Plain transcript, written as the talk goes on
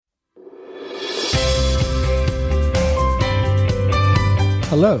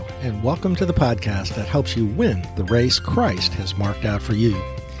Hello, and welcome to the podcast that helps you win the race Christ has marked out for you.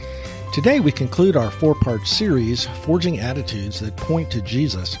 Today we conclude our four-part series, Forging Attitudes That Point to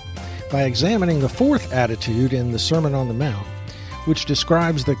Jesus, by examining the fourth attitude in the Sermon on the Mount, which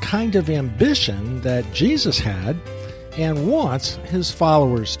describes the kind of ambition that Jesus had and wants his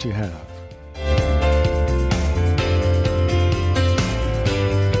followers to have.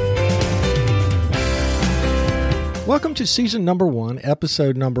 Welcome to Season Number 1,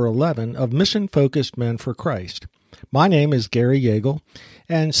 Episode Number 11 of Mission-Focused Men for Christ. My name is Gary Yeagle,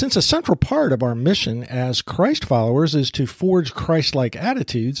 and since a central part of our mission as Christ followers is to forge Christ-like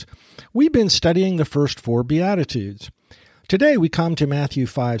attitudes, we've been studying the first four Beatitudes. Today we come to Matthew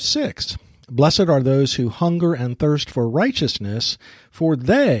 5:6. Blessed are those who hunger and thirst for righteousness, for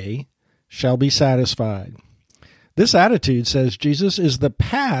they shall be satisfied. This attitude, says Jesus, is the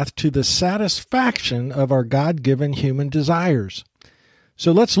path to the satisfaction of our God-given human desires.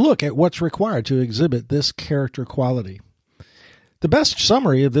 So let's look at what's required to exhibit this character quality. The best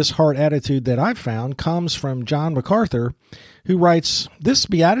summary of this heart attitude that I've found comes from John MacArthur, who writes, "This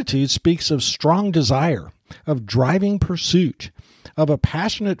beatitude speaks of strong desire, of driving pursuit, of a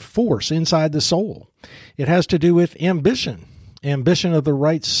passionate force inside the soul. It has to do with ambition of the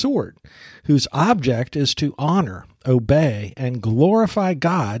right sort, whose object is to honor, obey, and glorify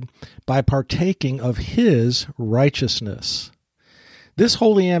God by partaking of His righteousness. This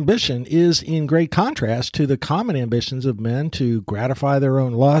holy ambition is in great contrast to the common ambitions of men to gratify their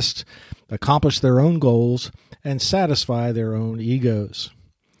own lusts, accomplish their own goals, and satisfy their own egos.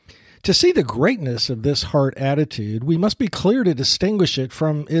 To see the greatness of this heart attitude, we must be clear to distinguish it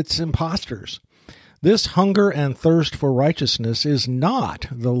from its impostors. This hunger and thirst for righteousness is not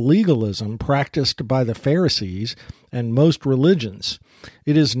the legalism practiced by the Pharisees and most religions.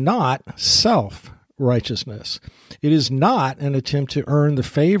 It is not self-righteousness. It is not an attempt to earn the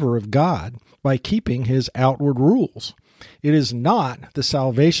favor of God by keeping His outward rules. It is not the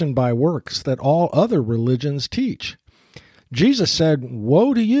salvation by works that all other religions teach. Jesus said,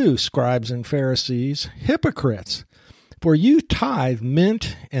 "Woe to you, scribes and Pharisees, hypocrites! For you tithe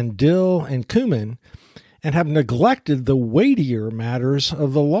mint and dill and cumin, and have neglected the weightier matters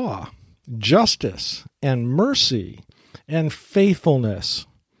of the law, justice and mercy and faithfulness."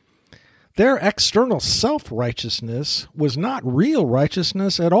 Their external self-righteousness was not real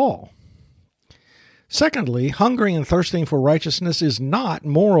righteousness at all. Secondly, hungering and thirsting for righteousness is not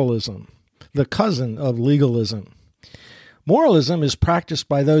moralism, the cousin of legalism. Moralism is practiced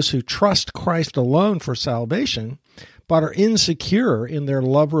by those who trust Christ alone for salvation, but are insecure in their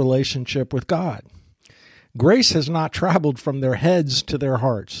love relationship with God. Grace has not traveled from their heads to their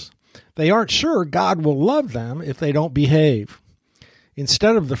hearts. They aren't sure God will love them if they don't behave.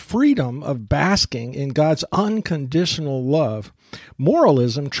 Instead of the freedom of basking in God's unconditional love,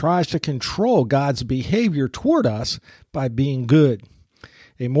 moralism tries to control God's behavior toward us by being good.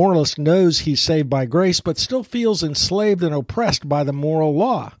 A moralist knows he's saved by grace, but still feels enslaved and oppressed by the moral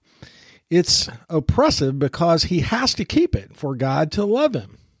law. It's oppressive because he has to keep it for God to love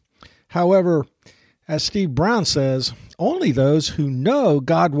him. However, as Steve Brown says, only those who know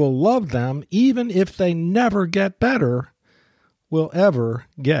God will love them, even if they never get better, will ever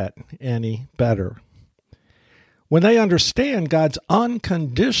get any better. When they understand God's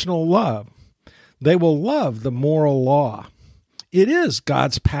unconditional love, they will love the moral law. It is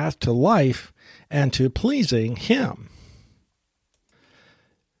God's path to life and to pleasing Him.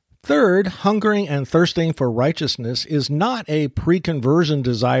 Third, hungering and thirsting for righteousness is not a pre-conversion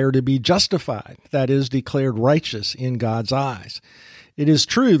desire to be justified, that is, declared righteous in God's eyes. It is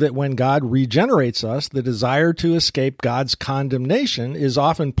true that when God regenerates us, the desire to escape God's condemnation is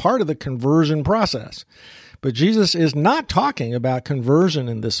often part of the conversion process. But Jesus is not talking about conversion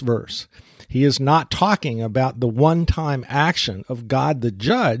in this verse. He is not talking about the one-time action of God the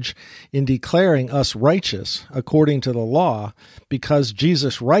judge in declaring us righteous according to the law because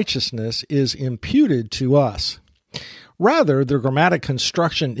Jesus' righteousness is imputed to us. Rather, the grammatic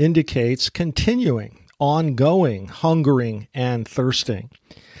construction indicates continuing, ongoing, hungering, and thirsting.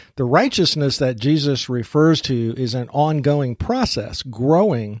 The righteousness that Jesus refers to is an ongoing process,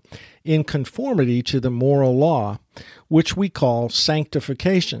 growing in conformity to the moral law, which we call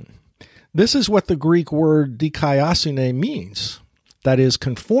sanctification. This is what the Greek word dikaiosune means, that is,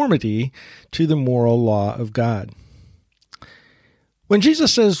 conformity to the moral law of God. When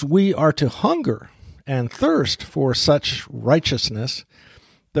Jesus says we are to hunger and thirst for such righteousness,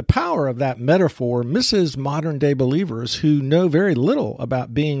 the power of that metaphor misses modern-day believers who know very little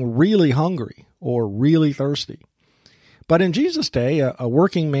about being really hungry or really thirsty. But in Jesus' day, a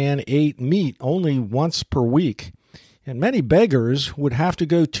working man ate meat only once per week. and many beggars would have to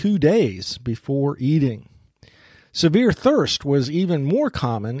go 2 days before eating. Severe thirst was even more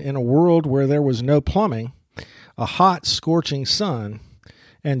common in a world where there was no plumbing, a hot, scorching sun,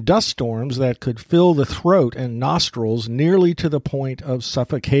 and dust storms that could fill the throat and nostrils nearly to the point of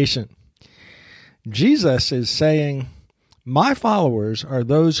suffocation. Jesus is saying, "My followers are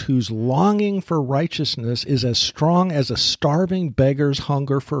those whose longing for righteousness is as strong as a starving beggar's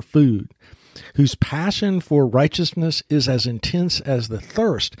hunger for food, whose passion for righteousness is as intense as the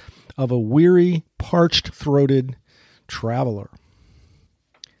thirst of a weary, parched-throated traveler."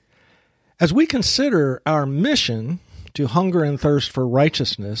 As we consider our mission to hunger and thirst for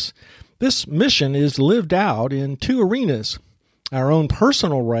righteousness, this mission is lived out in two arenas: our own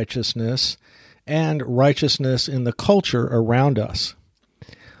personal righteousness and righteousness in the culture around us.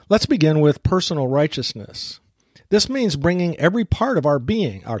 Let's begin with personal righteousness. This means bringing every part of our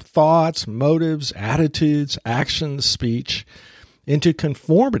being, our thoughts, motives, attitudes, actions, speech, into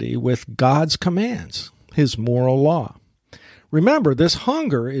conformity with God's commands, His moral law. Remember, this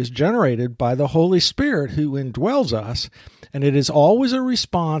hunger is generated by the Holy Spirit who indwells us, and it is always a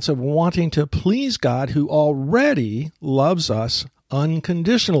response of wanting to please God who already loves us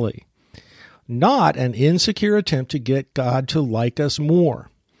unconditionally, not an insecure attempt to get God to like us more.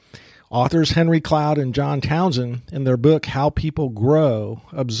 Authors Henry Cloud and John Townsend, in their book How People Grow,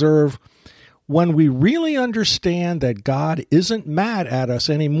 observe, when we really understand that God isn't mad at us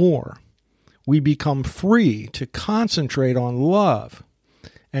anymore, we become free to concentrate on love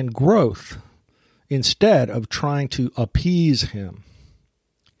and growth instead of trying to appease Him.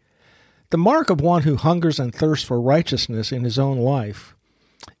 The mark of one who hungers and thirsts for righteousness in his own life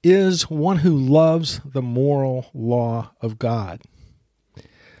is one who loves the moral law of God.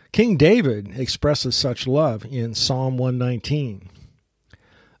 King David expresses such love in Psalm 119.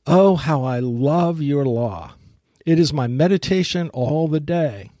 "Oh, how I love your law! It is my meditation all the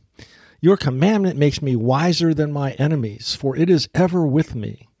day. Your commandment makes me wiser than my enemies, for it is ever with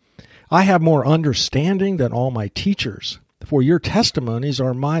me. I have more understanding than all my teachers, for your testimonies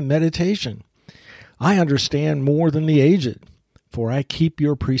are my meditation. I understand more than the aged, for I keep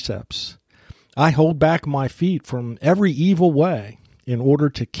your precepts. I hold back my feet from every evil way in order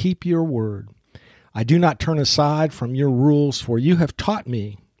to keep your word. I do not turn aside from your rules, for you have taught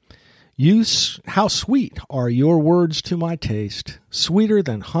me. How sweet are your words to my taste, sweeter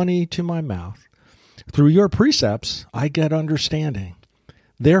than honey to my mouth. Through your precepts I get understanding.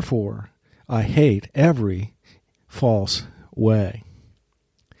 Therefore I hate every false way."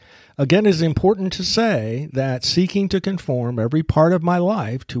 Again, it is important to say that seeking to conform every part of my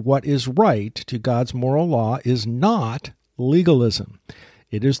life to what is right to God's moral law is not legalism.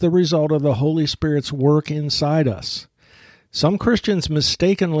 It is the result of the Holy Spirit's work inside us. Some Christians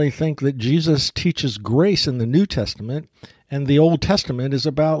mistakenly think that Jesus teaches grace in the New Testament and the Old Testament is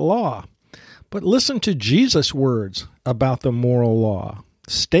about law. But listen to Jesus' words about the moral law,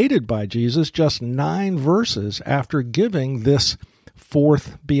 stated by Jesus just 9 verses after giving this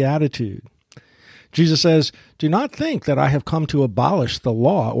fourth beatitude. Jesus says, "Do not think that I have come to abolish the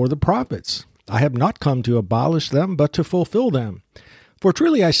law or the prophets. I have not come to abolish them, but to fulfill them. For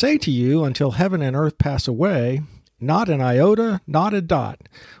truly I say to you, until heaven and earth pass away, not an iota, not a dot,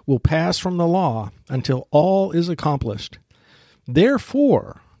 will pass from the law until all is accomplished.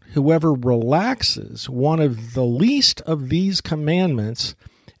 Therefore, whoever relaxes one of the least of these commandments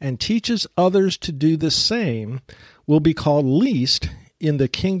and teaches others to do the same will be called least in the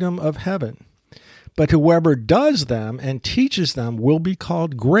kingdom of heaven. But whoever does them and teaches them will be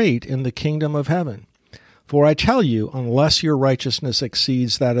called great in the kingdom of heaven. For I tell you, unless your righteousness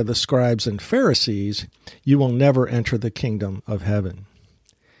exceeds that of the scribes and Pharisees, you will never enter the kingdom of heaven."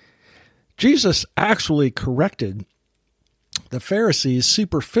 Jesus actually corrected the Pharisees'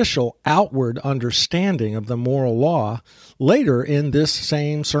 superficial outward understanding of the moral law later in this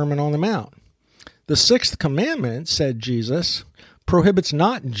same Sermon on the Mount. The 6th commandment, said Jesus, prohibits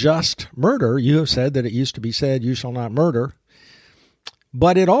not just murder. You have said that it used to be said, "You shall not murder."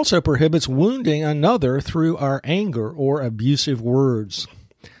 But it also prohibits wounding another through our anger or abusive words.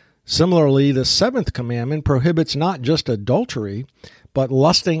 Similarly, the 7th commandment prohibits not just adultery, but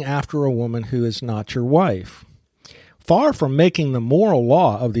lusting after a woman who is not your wife. Far from making the moral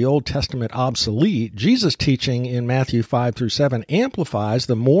law of the Old Testament obsolete, Jesus' teaching in Matthew 5 through 7 amplifies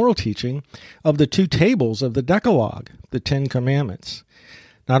the moral teaching of the 2 tables of the Decalogue, the 10 Commandments.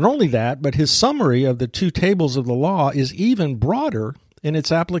 Not only that, but his summary of the 2 tables of the law is even broader in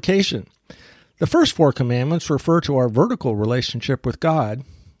its application. The first 4 commandments refer to our vertical relationship with God,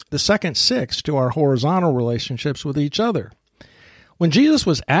 the second 6 to our horizontal relationships with each other. When Jesus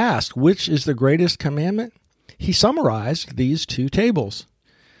was asked which is the greatest commandment, he summarized these two tables.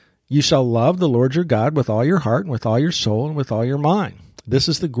 You shall love the Lord your God with all your heart and with all your soul and with all your mind. This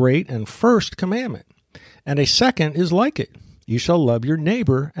is the great and first commandment. And a second is like it. You shall love your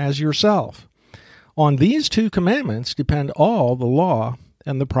neighbor as yourself. On these two commandments depend all the law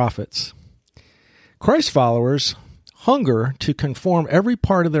and the prophets. Christ followers hunger to conform every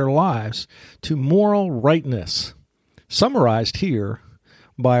part of their lives to moral rightness, summarized here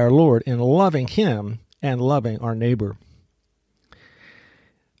by our Lord in loving Him and loving our neighbor.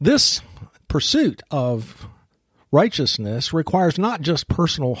 This pursuit of righteousness requires not just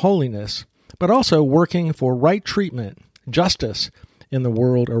personal holiness, but also working for right treatment, justice in the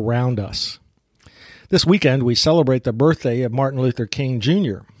world around us. This weekend, we celebrate the birthday of Martin Luther King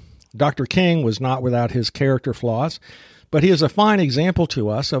Jr. Dr. King was not without his character flaws, but he is a fine example to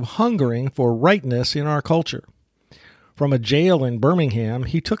us of hungering for rightness in our culture. From a jail in Birmingham,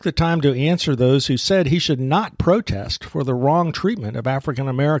 he took the time to answer those who said he should not protest for the wrong treatment of African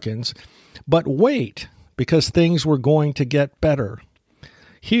Americans, but wait, because things were going to get better.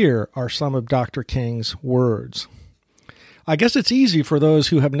 Here are some of Dr. King's words. I guess it's easy for those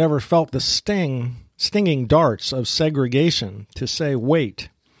who have never felt the stinging darts of segregation to say wait.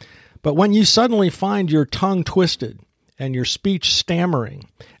 But when you suddenly find your tongue twisted and your speech stammering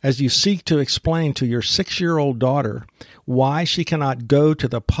as you seek to explain to your 6-year-old daughter why she cannot go to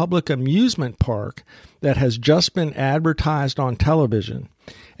the public amusement park that has just been advertised on television,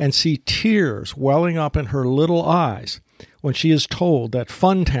 and see tears welling up in her little eyes when she is told that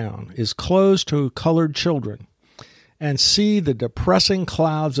Funtown is closed to colored children, and see the depressing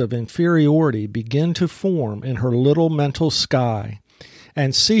clouds of inferiority begin to form in her little mental sky,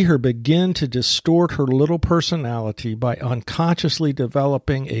 and see her begin to distort her little personality by unconsciously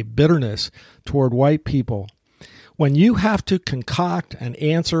developing a bitterness toward white people. When you have to concoct an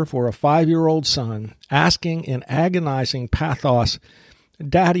answer for a 5-year-old son, asking in agonizing pathos,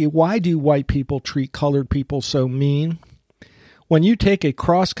 "Daddy, why do white people treat colored people so mean?" When you take a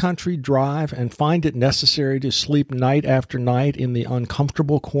cross-country drive and find it necessary to sleep night after night in the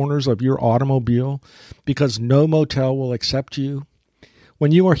uncomfortable corners of your automobile because no motel will accept you,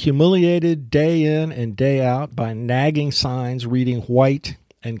 when you are humiliated day in and day out by nagging signs reading white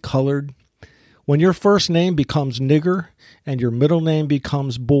and colored, when your first name becomes nigger and your middle name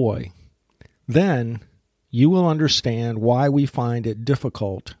becomes boy, then you will understand why we find it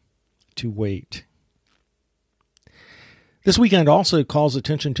difficult to wait. This weekend also calls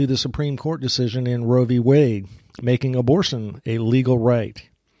attention to the Supreme Court decision in Roe v. Wade, making abortion a legal right.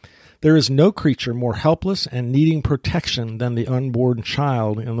 There is no creature more helpless and needing protection than the unborn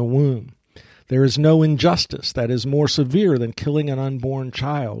child in the womb. There is no injustice that is more severe than killing an unborn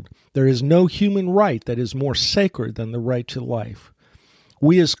child. There is no human right that is more sacred than the right to life.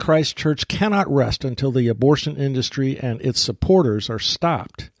 We as Christ Church cannot rest until the abortion industry and its supporters are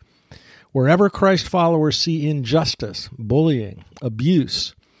stopped. Wherever Christ followers see injustice, bullying,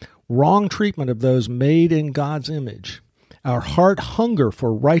 abuse, wrong treatment of those made in God's image, our heart hunger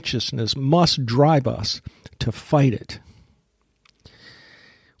for righteousness must drive us to fight it.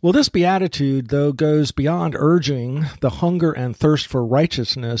 Well, this beatitude, though, goes beyond urging the hunger and thirst for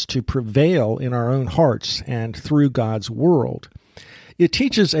righteousness to prevail in our own hearts and through God's world. It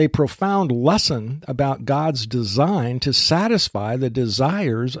teaches a profound lesson about God's design to satisfy the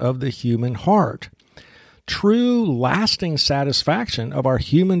desires of the human heart. True, lasting satisfaction of our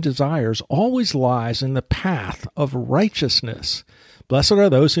human desires always lies in the path of righteousness. Blessed are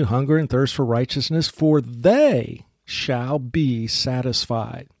those who hunger and thirst for righteousness, for they shall be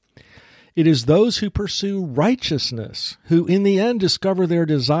satisfied. It is those who pursue righteousness who in the end discover their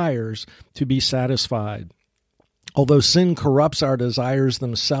desires to be satisfied. Although sin corrupts our desires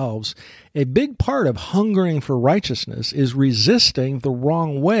themselves, a big part of hungering for righteousness is resisting the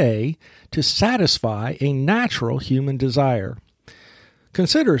wrong way to satisfy a natural human desire.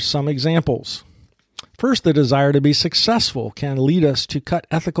 Consider some examples. First, the desire to be successful can lead us to cut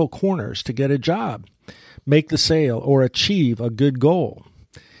ethical corners to get a job, make the sale, or achieve a good goal.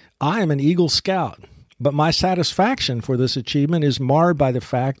 I am an Eagle Scout, but my satisfaction for this achievement is marred by the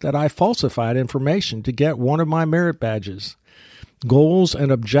fact that I falsified information to get one of my merit badges. Goals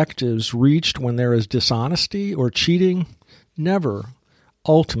and objectives reached when there is dishonesty or cheating never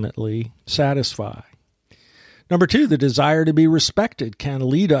ultimately satisfy. Number two, the desire to be respected can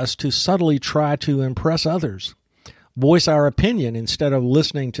lead us to subtly try to impress others, voice our opinion instead of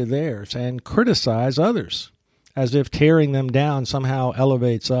listening to theirs, and criticize others, as if tearing them down somehow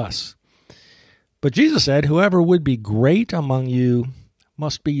elevates us. But Jesus said, whoever would be great among you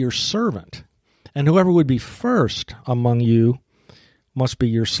must be your servant, and whoever would be first among you must be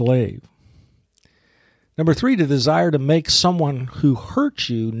your slave. Number 3, the desire to make someone who hurt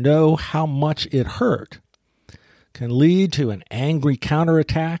you know how much it hurt can lead to an angry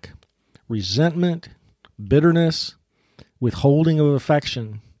counterattack, resentment, bitterness, withholding of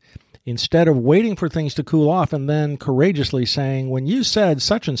affection, instead of waiting for things to cool off and then courageously saying, when you said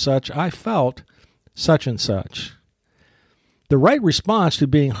such and such, I felt such and such. The right response to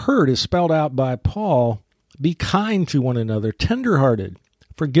being hurt is spelled out by Paul. Be kind to one another, tenderhearted,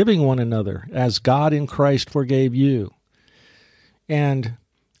 forgiving one another, as God in Christ forgave you. And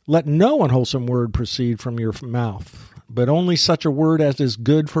let no unwholesome word proceed from your mouth, but only such a word as is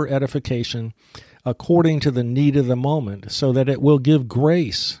good for edification, according to the need of the moment, so that it will give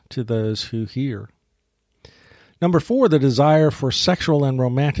grace to those who hear. Number 4, the desire for sexual and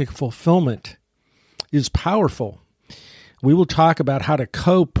romantic fulfillment is powerful. We will talk about how to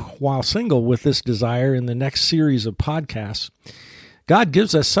cope while single with this desire in the next series of podcasts. God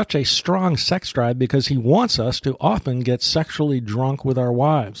gives us such a strong sex drive because He wants us to often get sexually drunk with our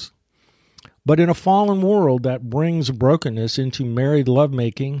wives. But in a fallen world that brings brokenness into married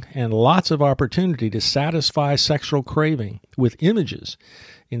lovemaking and lots of opportunity to satisfy sexual craving with images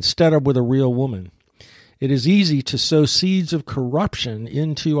instead of with a real woman, it is easy to sow seeds of corruption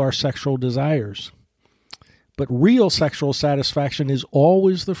into our sexual desires. But real sexual satisfaction is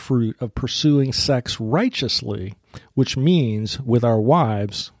always the fruit of pursuing sex righteously, which means with our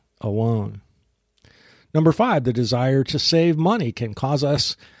wives alone. Number 5, the desire to save money can cause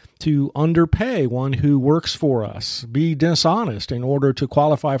us to underpay one who works for us, be dishonest in order to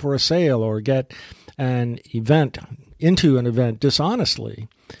qualify for a sale, or get into an event dishonestly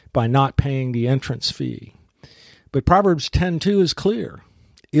by not paying the entrance fee. But Proverbs 10:2 is clear.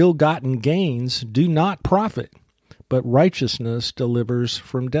 Ill-gotten gains do not profit, but righteousness delivers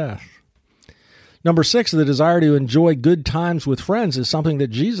from death. Number 6, the desire to enjoy good times with friends is something that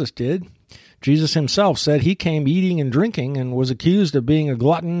Jesus did. Jesus Himself said He came eating and drinking and was accused of being a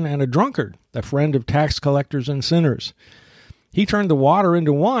glutton and a drunkard, a friend of tax collectors and sinners. He turned the water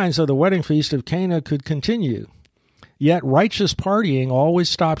into wine so the wedding feast of Cana could continue. Yet righteous partying always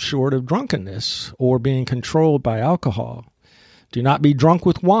stops short of drunkenness or being controlled by alcohol. Do not be drunk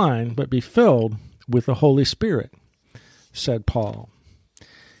with wine, but be filled with the Holy Spirit, said Paul.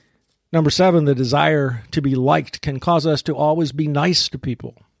 Number 7, the desire to be liked can cause us to always be nice to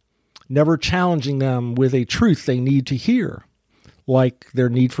people, never challenging them with a truth they need to hear, like their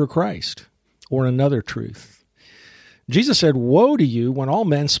need for Christ or another truth. Jesus said, "Woe to you when all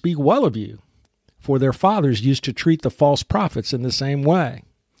men speak well of you, for their fathers used to treat the false prophets in the same way."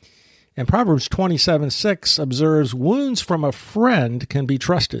 And Proverbs 27:6 observes, "Wounds from a friend can be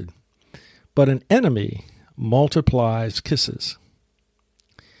trusted, but an enemy multiplies kisses."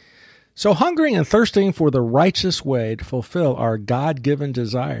 So hungering and thirsting for the righteous way to fulfill our God-given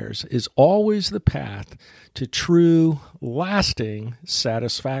desires is always the path to true, lasting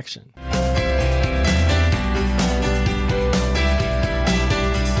satisfaction.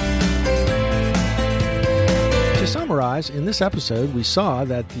 To summarize, in this episode, we saw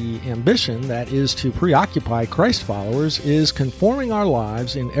that the ambition that is to preoccupy Christ followers is conforming our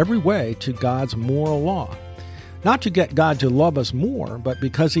lives in every way to God's moral law. Not to get God to love us more, but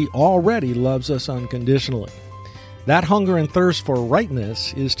because He already loves us unconditionally. That hunger and thirst for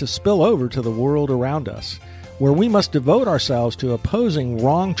rightness is to spill over to the world around us, where we must devote ourselves to opposing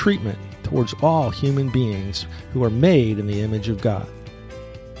wrong treatment towards all human beings who are made in the image of God.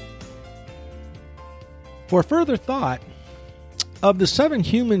 For further thought, of the 7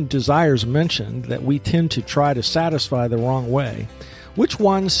 human desires mentioned that we tend to try to satisfy the wrong way, which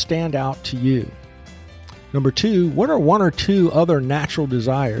ones stand out to you? Number 2, what are 1 or 2 other natural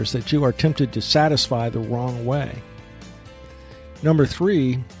desires that you are tempted to satisfy the wrong way? Number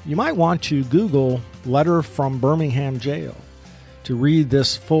 3, you might want to Google "letter from Birmingham jail" to read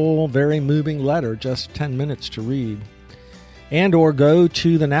this full, very moving letter, just 10 minutes to read. And or go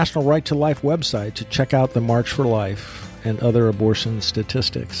to the National Right to Life website to check out the March for Life and other abortion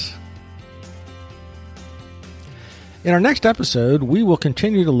statistics. In our next episode, we will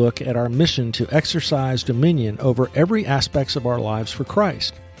continue to look at our mission to exercise dominion over every aspect of our lives for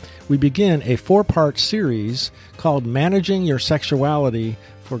Christ. We begin a 4-part series called Managing Your Sexuality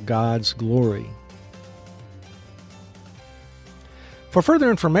for God's Glory. For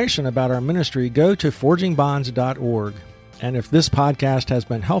further information about our ministry, go to forgingbonds.org. And if this podcast has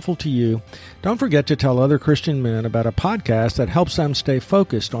been helpful to you, don't forget to tell other Christian men about a podcast that helps them stay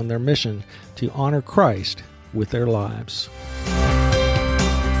focused on their mission to honor Christ with their lives.